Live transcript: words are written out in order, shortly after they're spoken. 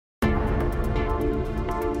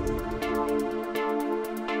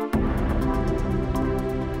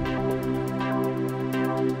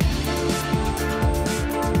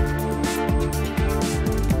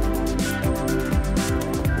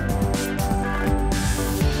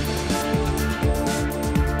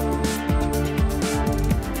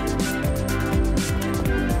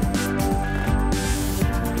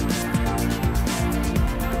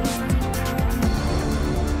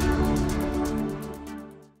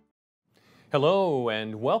Hello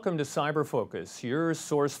and welcome to CIBER Focus, your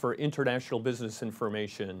source for international business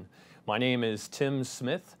information. My name is Tim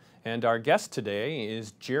Smith and our guest today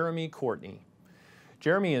is Jeremy Courtney.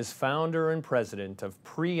 Jeremy is founder and president of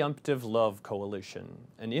Preemptive Love Coalition,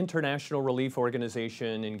 an international relief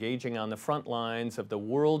organization engaging on the front lines of the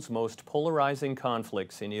world's most polarizing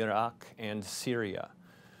conflicts in Iraq and Syria.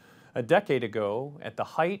 A decade ago, at the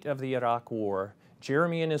height of the Iraq War,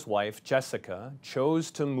 Jeremy and his wife, Jessica,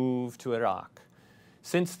 chose to move to Iraq.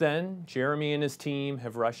 Since then, Jeremy and his team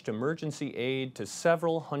have rushed emergency aid to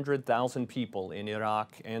several 100,000 people in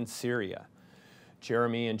Iraq and Syria.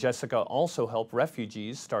 Jeremy and Jessica also help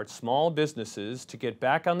refugees start small businesses to get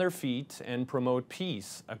back on their feet and promote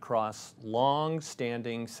peace across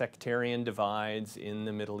long-standing sectarian divides in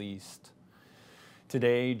the Middle East.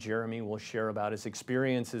 Today, Jeremy will share about his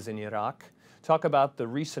experiences in Iraq, talk about the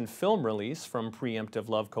recent film release from Preemptive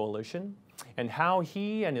Love Coalition, and how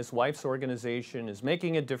he and his wife's organization is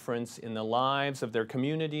making a difference in the lives of their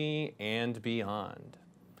community and beyond.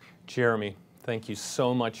 Jeremy, thank you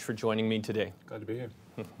so much for joining me today. Glad to be here.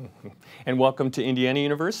 And welcome to Indiana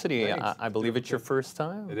University. Thanks. I believe it's your first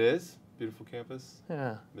time. It is. Beautiful campus.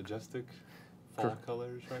 Yeah. Majestic. Fall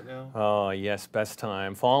colors right now. Oh, yes, best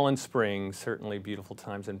time. Fall and spring, certainly beautiful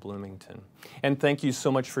times in Bloomington. And thank you so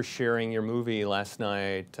much for sharing your movie last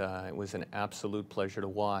night. It was an absolute pleasure to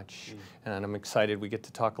watch. And I'm excited we get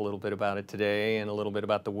to talk a little bit about it today and a little bit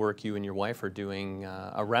about the work you and your wife are doing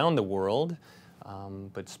around the world,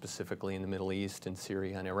 but specifically in the Middle East and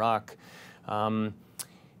Syria and Iraq.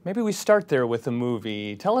 Maybe we start there with the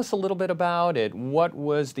movie. Tell us a little bit about it. What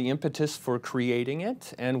was the impetus for creating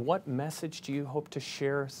it, and what message do you hope to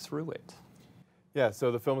share through it? Yeah,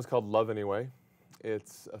 so the film is called Love Anyway.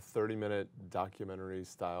 It's a 30-minute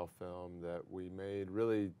documentary-style film that we made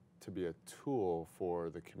really to be a tool for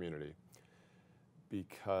the community,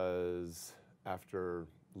 because after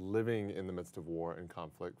living in the midst of war and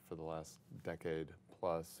conflict for the last decade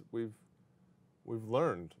plus, we've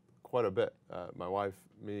learned quite a bit. My wife,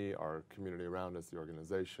 me, our community around us, the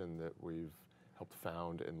organization that we've helped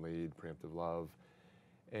found and lead, Preemptive Love.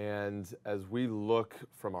 And as we look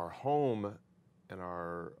from our home and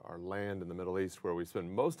our land in the Middle East, where we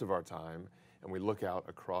spend most of our time, and we look out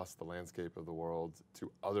across the landscape of the world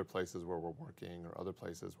to other places where we're working or other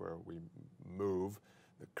places where we move,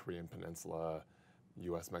 the Korean Peninsula,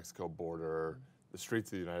 US-Mexico border, the streets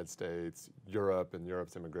of the United States, Europe and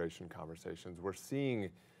Europe's immigration conversations, we're seeing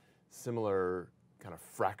similar kind of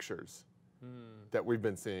fractures that we've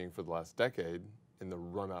been seeing for the last decade in the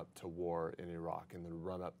run-up to war in Iraq, in the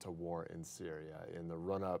run-up to war in Syria, in the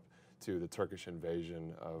run-up to the Turkish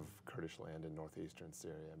invasion of Kurdish land in northeastern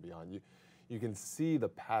Syria and beyond. You can see the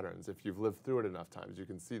patterns. If you've lived through it enough times, you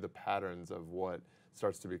can see the patterns of what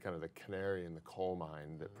starts to be kind of the canary in the coal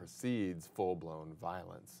mine that precedes full-blown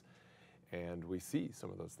violence. And we see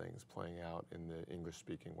some of those things playing out in the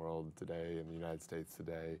English-speaking world today, in the United States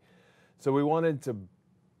today. So we wanted to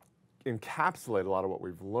encapsulate a lot of what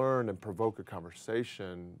we've learned and provoke a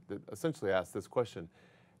conversation that essentially asks this question: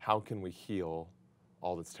 how can we heal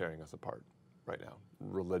all that's tearing us apart right now?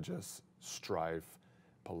 Religious strife,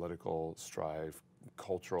 political strife,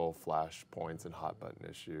 cultural flashpoints and hot button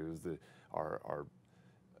issues that are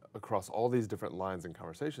across all these different lines and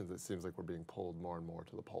conversations. It seems like we're being pulled more and more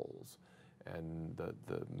to the poles. And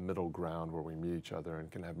the middle ground where we meet each other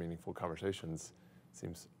and can have meaningful conversations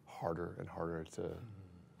seems harder and harder to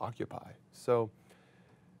occupy. So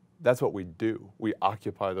that's what we do. We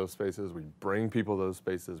occupy those spaces, we bring people to those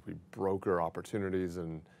spaces, we broker opportunities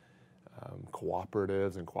and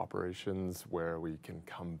cooperatives and cooperations where we can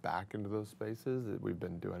come back into those spaces. We've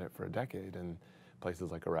been doing it for a decade in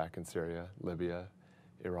places like Iraq and Syria, Libya,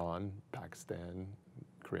 Iran, Pakistan,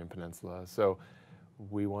 Korean Peninsula. So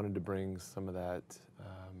we wanted to bring some of that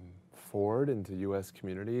forward into U.S.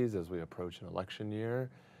 communities as we approach an election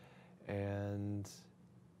year. And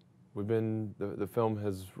the film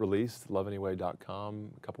has released,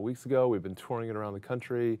 loveanyway.com, a couple weeks ago. We've been touring it around the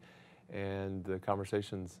country, and the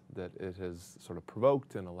conversations that it has sort of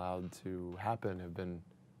provoked and allowed to happen have been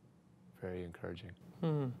very encouraging.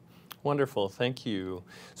 Wonderful, thank you.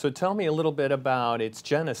 So tell me a little bit about its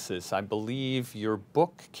genesis. I believe your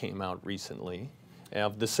book came out recently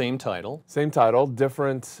of the same title. Same title,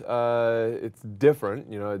 different. It's different.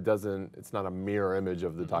 You know, it's not a mirror image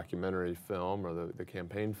of the documentary film or the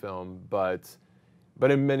campaign film, but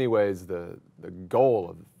in many ways the goal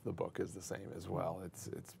of the book is the same as well. It's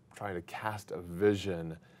trying to cast a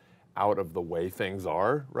vision out of the way things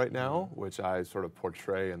are right now, which I sort of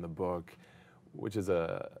portray in the book, which is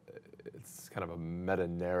it's kind of a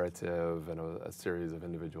meta-narrative and a series of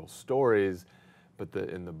individual stories, But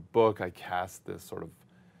in the book, I cast this sort of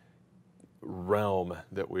realm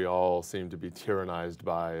that we all seem to be tyrannized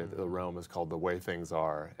by. The realm is called the way things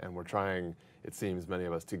are, and we're trying, it seems, many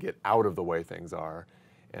of us, to get out of the way things are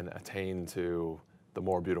and attain to the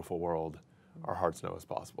more beautiful world our hearts know is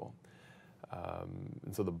possible.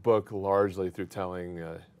 And so the book, largely through telling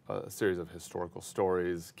a series of historical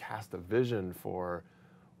stories, cast a vision for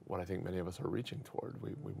what I think many of us are reaching toward.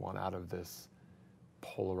 We want out of this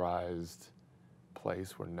polarized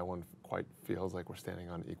place where no one quite feels like we're standing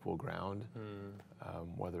on equal ground,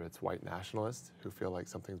 whether it's white nationalists who feel like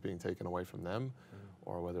something's being taken away from them,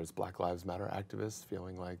 or whether it's Black Lives Matter activists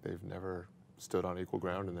feeling like they've never stood on equal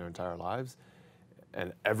ground in their entire lives,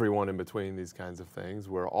 and everyone in between these kinds of things.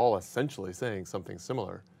 We're all essentially saying something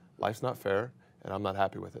similar. Life's not fair, and I'm not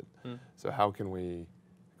happy with it. So how can we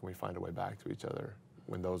find a way back to each other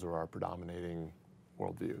when those are our predominating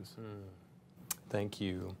worldviews? Thank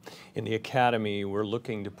you. In the Academy, we're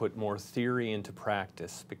looking to put more theory into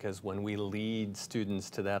practice, because when we lead students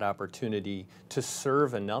to that opportunity to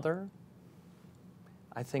serve another,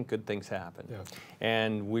 I think good things happen. Yeah.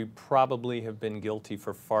 And we probably have been guilty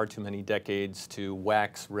for far too many decades to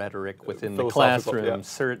wax rhetoric within the classroom,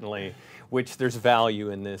 certainly, which there's value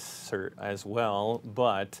in this as well.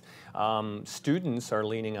 But students are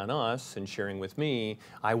leaning on us and sharing with me,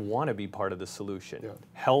 I want to be part of the solution. Yeah.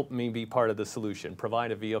 Help me be part of the solution.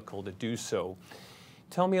 Provide a vehicle to do so.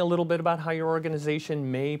 Tell me a little bit about how your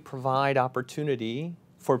organization may provide opportunity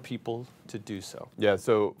for people to do so. Yeah,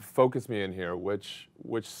 so focus me in here. Which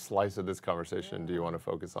slice of this conversation do you want to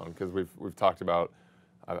focus on? Because we've talked about,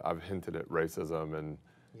 I've hinted at racism and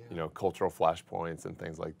cultural flashpoints and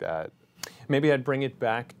things like that. Maybe I'd bring it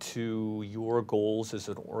back to your goals as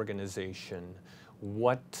an organization.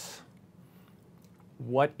 What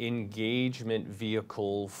engagement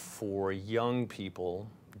vehicle for young people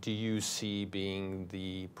do you see being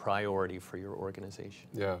the priority for your organization?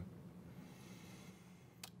 Yeah.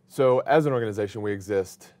 So as an organization, we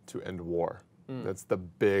exist to end war. That's the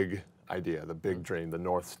big idea, the big dream, the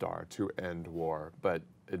North Star, to end war. But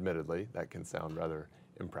admittedly, that can sound rather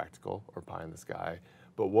impractical or pie in the sky.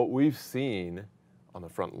 But what we've seen on the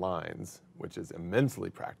front lines, which is immensely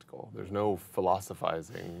practical, there's no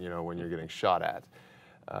philosophizing, when you're getting shot at.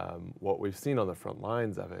 What we've seen on the front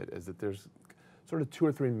lines of it is that there's sort of 2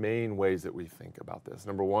 or 3 main ways that we think about this.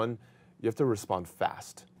 Number one, you have to respond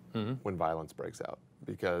fast when violence breaks out,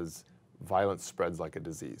 because violence spreads like a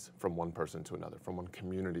disease from one person to another, from one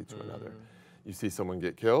community to another. You see someone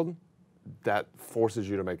get killed, that forces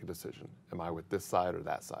you to make a decision. Am I with this side or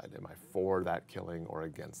that side? Am I for that killing or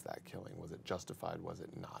against that killing? Was it justified? Was it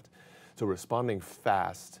not? So responding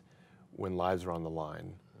fast when lives are on the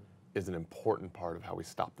line is an important part of how we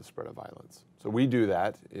stop the spread of violence. So we do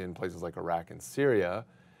that in places like Iraq and Syria,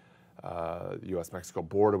 the U.S.-Mexico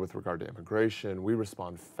border with regard to immigration. We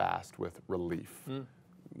respond fast with relief,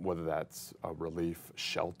 whether that's relief,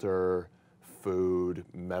 shelter, food,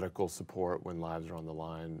 medical support when lives are on the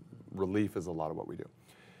line. Relief is a lot of what we do.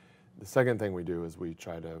 The second thing we do is we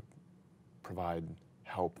try to provide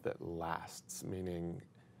help that lasts, meaning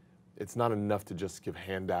it's not enough to just give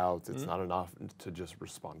handouts, it's not enough to just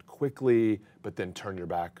respond quickly, but then turn your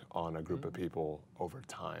back on a group of people over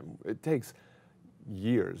time. It takes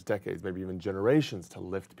years, decades, maybe even generations to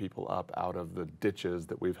lift people up out of the ditches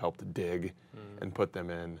that we've helped dig and put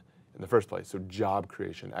them in the first place. So job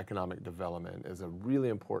creation, economic development is a really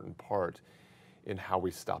important part in how we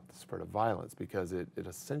stop the spread of violence, because it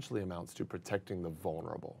essentially amounts to protecting the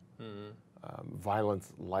vulnerable.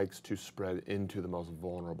 Violence likes to spread into the most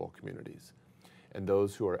vulnerable communities. And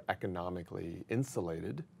those who are economically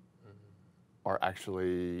insulated are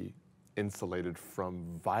actually insulated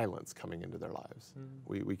from violence coming into their lives.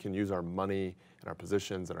 We can use our money and our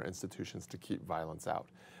positions and our institutions to keep violence out.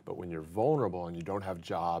 But when you're vulnerable and you don't have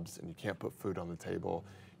jobs and you can't put food on the table,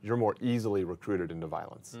 you're more easily recruited into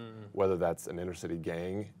violence. Whether that's an inner city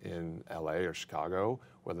gang in LA or Chicago,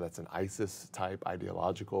 whether that's an ISIS-type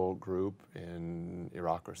ideological group in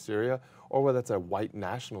Iraq or Syria, or whether that's a white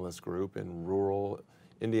nationalist group in rural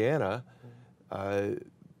Indiana,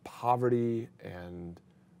 poverty and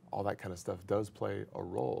all that kind of stuff does play a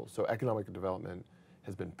role. So economic development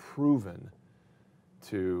has been proven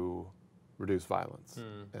to reduce violence.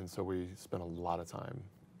 And so we spend a lot of time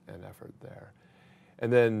and effort there.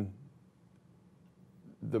 And then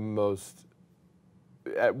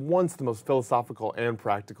at once the most philosophical and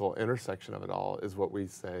practical intersection of it all is what we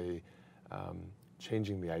say,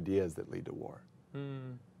 changing the ideas that lead to war.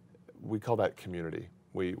 We call that community.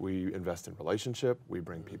 We invest in relationship, we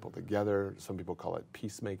bring people together. Some people call it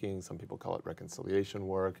peacemaking, some people call it reconciliation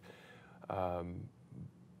work.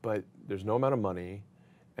 but there's no amount of money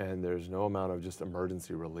and there's no amount of just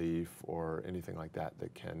emergency relief or anything like that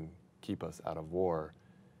that can keep us out of war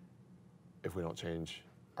if we don't change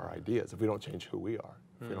our ideas, if we don't change who we are,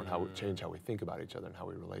 if we don't change how we think about each other and how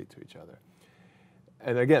we relate to each other.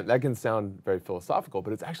 And again, that can sound very philosophical,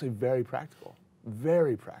 but it's actually very practical.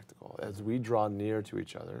 Very practical. As we draw near to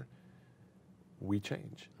each other, we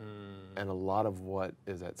change. And a lot of what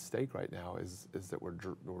is at stake right now is that we're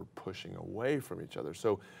pushing away from each other.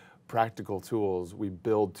 So practical tools, we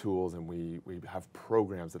build tools and we have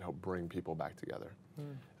programs that help bring people back together.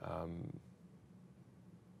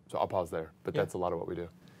 So I'll pause there, but that's a lot of what we do.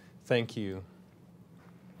 Thank you.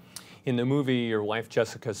 In the movie, your wife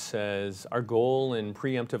Jessica says, our goal in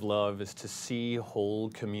Preemptive Love is to see whole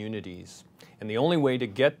communities. And the only way to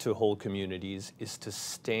get to whole communities is to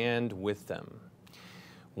stand with them.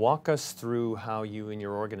 Walk us through how you and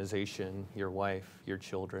your organization, your wife, your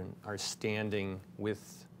children, are standing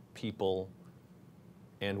with people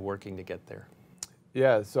and working to get there.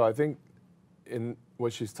 Yeah, so I think in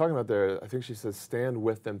what she's talking about there, I think she says stand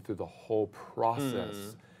with them through the whole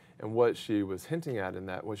process. And what she was hinting at in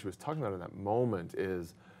that, what she was talking about in that moment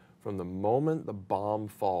is from the moment the bomb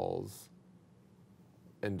falls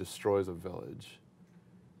and destroys a village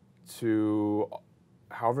to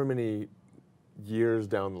however many years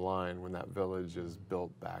down the line when that village is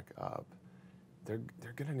built back up, they're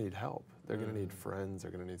gonna need help. They're gonna need friends,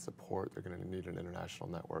 they're gonna need support, they're gonna need an international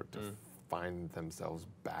network to find themselves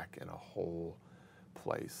back in a whole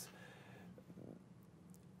place.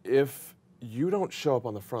 If you don't show up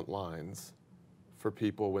on the front lines for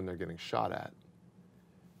people when they're getting shot at,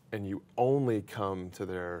 and you only come to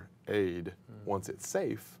their aid once it's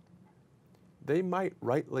safe, they might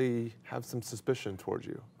rightly have some suspicion towards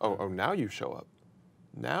you. Oh, now you show up.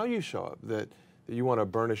 Now you show up, that you want to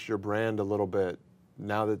burnish your brand a little bit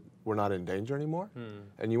now that we're not in danger anymore,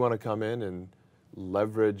 and you want to come in and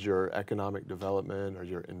leverage your economic development or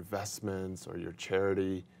your investments or your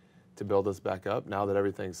charity to build us back up now that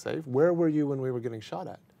everything's safe. Where were you when we were getting shot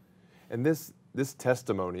at? And this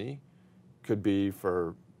testimony could be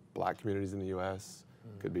for Black communities in the U.S.,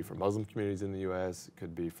 could be for Muslim communities in the U.S.,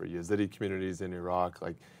 could be for Yazidi communities in Iraq.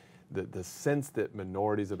 Like the sense that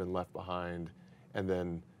minorities have been left behind, and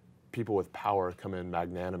then people with power come in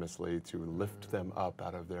magnanimously to lift them up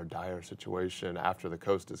out of their dire situation after the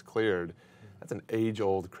coast is cleared. That's an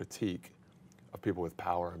age-old critique of people with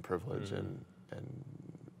power and privilege and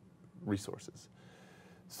resources.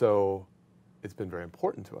 So it's been very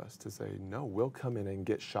important to us to say, no, we'll come in and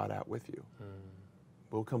get shot at with you.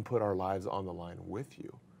 We'll come put our lives on the line with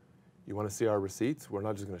you. You want to see our receipts? We're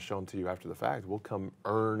not just going to show them to you after the fact. We'll come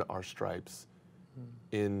earn our stripes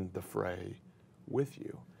in the fray with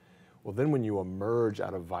you. Well, then when you emerge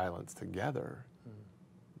out of violence together,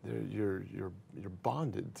 you're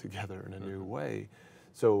bonded together in a new way.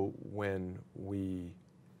 So when we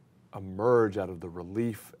emerge out of the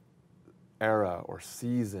relief era or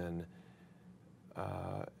season,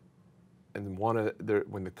 and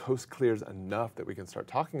when the coast clears enough that we can start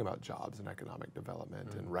talking about jobs and economic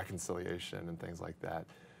development and reconciliation and things like that,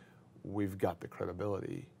 we've got the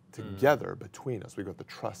credibility together between us. We've got the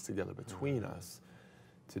trust together between us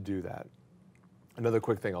to do that. Another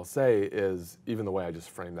quick thing I'll say is, even the way I just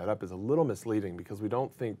framed that up is a little misleading, because we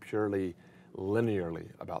don't think purely linearly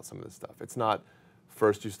about some of this stuff. It's not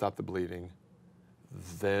first you stop the bleeding,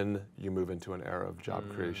 then you move into an era of job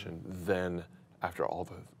creation, then after all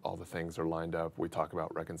the things are lined up, we talk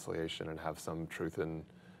about reconciliation and have some truth and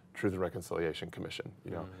reconciliation commission.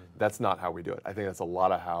 You know, that's not how we do it. I think that's a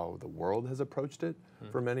lot of how the world has approached it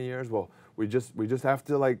for many years. Well, we just have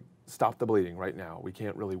to like stop the bleeding right now. We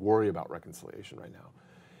can't really worry about reconciliation right now.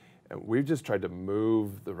 And we've just tried to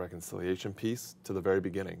move the reconciliation piece to the very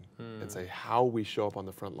beginning and say how we show up on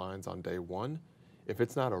the front lines on day one. If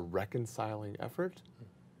it's not a reconciling effort,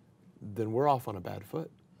 then we're off on a bad foot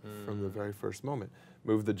from the very first moment.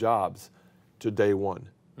 Move the jobs to day one.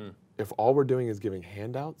 If all we're doing is giving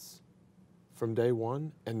handouts from day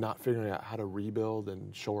one and not figuring out how to rebuild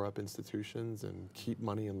and shore up institutions and keep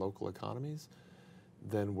money in local economies,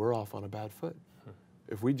 then we're off on a bad foot.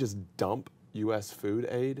 If we just dump U.S. food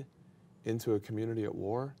aid into a community at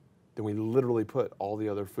war, then we literally put all the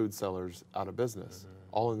other food sellers out of business,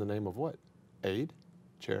 all in the name of what? Aid,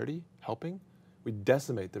 charity, helping. We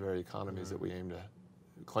decimate the very economies that we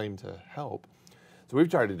claim to help. So we've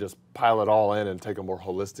tried to just pile it all in and take a more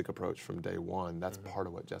holistic approach from day one. That's part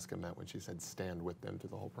of what Jessica meant when she said stand with them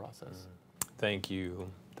through the whole process. Thank you.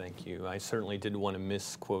 Thank you. I certainly didn't want to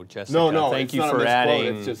misquote Jessica. No, thank you for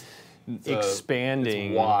adding, it's just,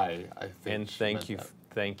 expanding. It's why I think and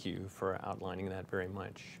thank you for outlining that very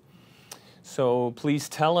much. So please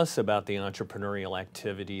tell us about the entrepreneurial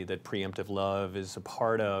activity that Preemptive Love is a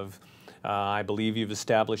part of. I believe you've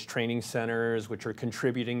established training centers which are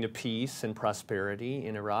contributing to peace and prosperity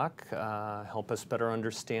in Iraq. Help us better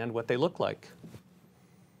understand what they look like.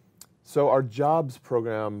 So our jobs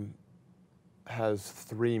program has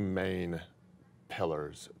three main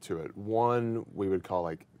pillars to it. One we would call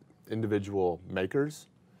like individual makers.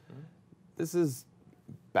 Mm-hmm. This is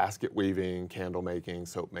basket weaving, candle making,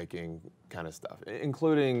 soap making kind of stuff,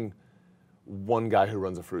 including one guy who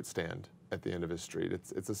runs a fruit stand at the end of his street.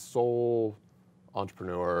 It's a sole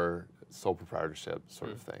entrepreneur, sole proprietorship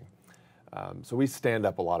sort of thing. So we stand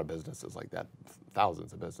up a lot of businesses like that,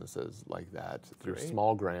 thousands of businesses like that through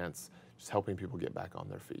small grants, just helping people get back on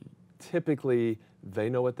their feet. Typically, they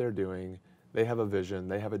know what they're doing. They have a vision.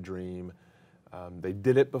 They have a dream. They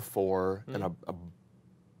did it before, and a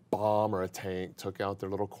bomb or a tank took out their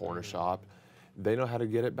little corner shop. They know how to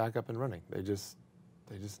get it back up and running. They just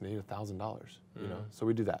need $1,000, you know. So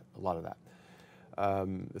we do that, a lot of that.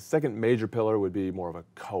 The second major pillar would be more of a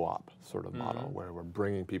co-op sort of model, where we're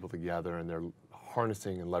bringing people together and they're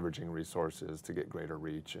harnessing and leveraging resources to get greater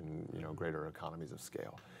reach and, you know, greater economies of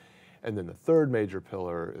scale. And then the third major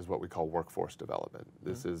pillar is what we call workforce development.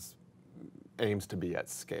 This aims to be at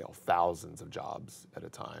scale, thousands of jobs at a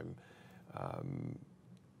time.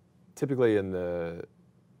 Typically in the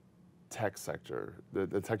tech sector,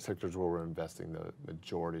 the tech sector is where we're investing the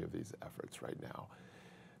majority of these efforts right now.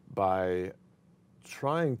 By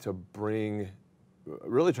trying to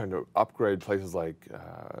really trying to upgrade places like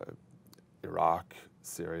Iraq,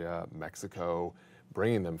 Syria, Mexico,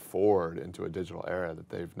 bringing them forward into a digital era that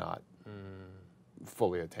they've not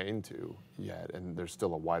fully attained to yet, and there's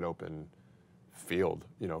still a wide open field,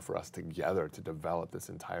 you know, for us together to develop this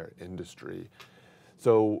entire industry.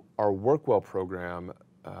 So our Workwell program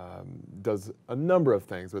does a number of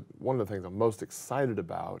things, but one of the things I'm most excited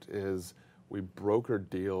about is we broker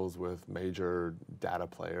deals with major data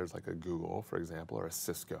players like a Google, for example, or a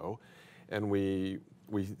Cisco, and we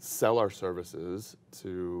sell our services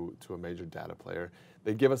to a major data player.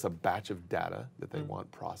 They give us a batch of data that they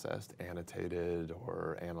want processed, annotated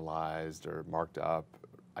or analyzed or marked up,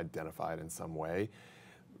 identified in some way.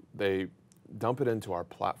 They dump it into our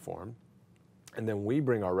platform, and then we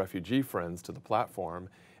bring our refugee friends to the platform,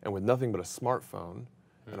 and with nothing but a smartphone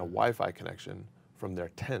and a Wi-Fi connection from their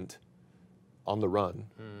tent on the run,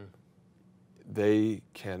 they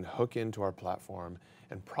can hook into our platform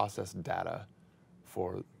and process data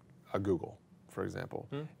for a Google, for example.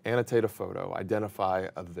 Annotate a photo, identify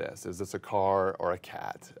this. Is this a car or a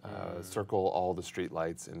cat? Circle all the street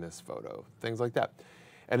lights in this photo, things like that.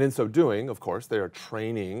 And in so doing, of course, they are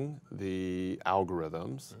training the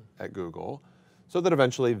algorithms at Google so that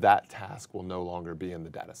eventually that task will no longer be in the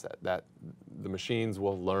data set. That the machines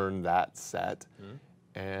will learn that set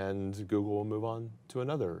and Google will move on to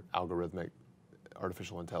another algorithmic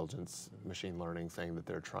artificial intelligence machine learning thing that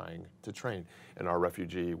they're trying to train. And our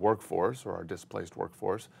refugee workforce or our displaced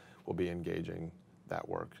workforce will be engaging that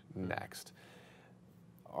work next.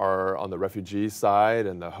 On the refugee side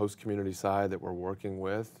and the host community side that we're working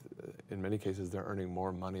with, in many cases they're earning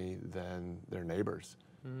more money than their neighbors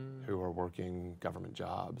who are working government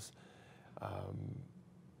jobs,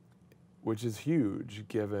 which is huge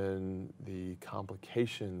given the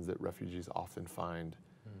complications that refugees often find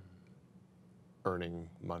earning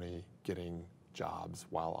money, getting jobs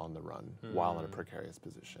while on the run, while in a precarious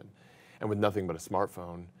position. And with nothing but a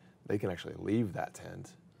smartphone, they can actually leave that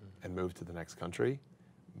tent and move to the next country.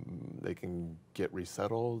 They can get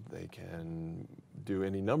resettled, they can do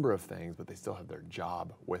any number of things, but they still have their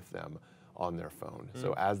job with them on their phone.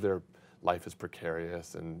 So as their life is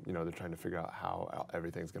precarious and, you know, they're trying to figure out how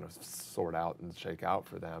everything's going to sort out and shake out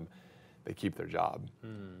for them, they keep their job,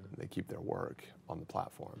 they keep their work on the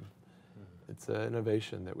platform. It's an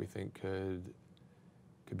innovation that we think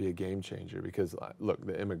could be a game changer because, look,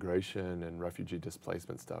 the immigration and refugee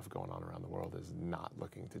displacement stuff going on around the world is not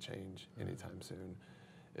looking to change anytime soon.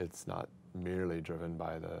 It's not merely driven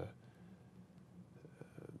by the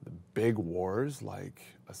big wars like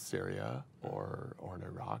a Syria or an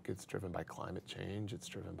Iraq. It's driven by climate change. It's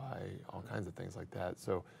driven by all kinds of things like that.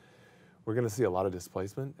 So we're going to see a lot of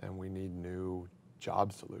displacement, and we need new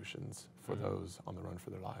job solutions for those on the run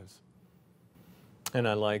for their lives. And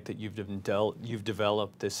I like that you've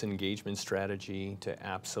developed this engagement strategy to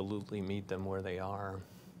absolutely meet them where they are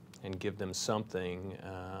and give them something.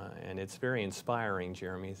 And it's very inspiring,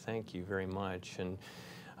 Jeremy. Thank you very much. And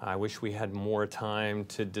I wish we had more time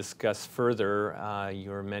to discuss further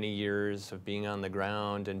your many years of being on the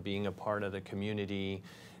ground and being a part of the community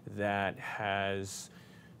that has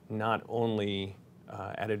not only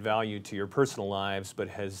added value to your personal lives, but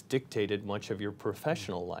has dictated much of your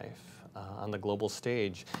professional life on the global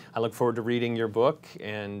stage. I look forward to reading your book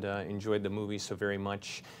and enjoyed the movie so very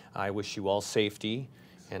much. I wish you all safety,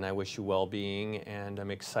 and I wish you well-being, and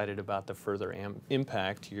I'm excited about the further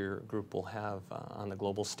impact your group will have on the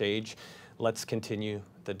global stage. Let's continue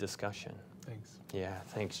the discussion. Thanks. Yeah,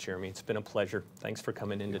 thanks, Jeremy. It's been a pleasure. Thanks for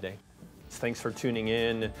coming in today. Thanks for tuning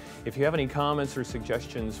in. If you have any comments or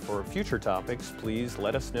suggestions for future topics, please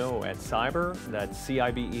let us know at CIBER, that's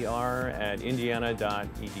CIBER,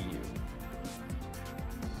 @indiana.edu.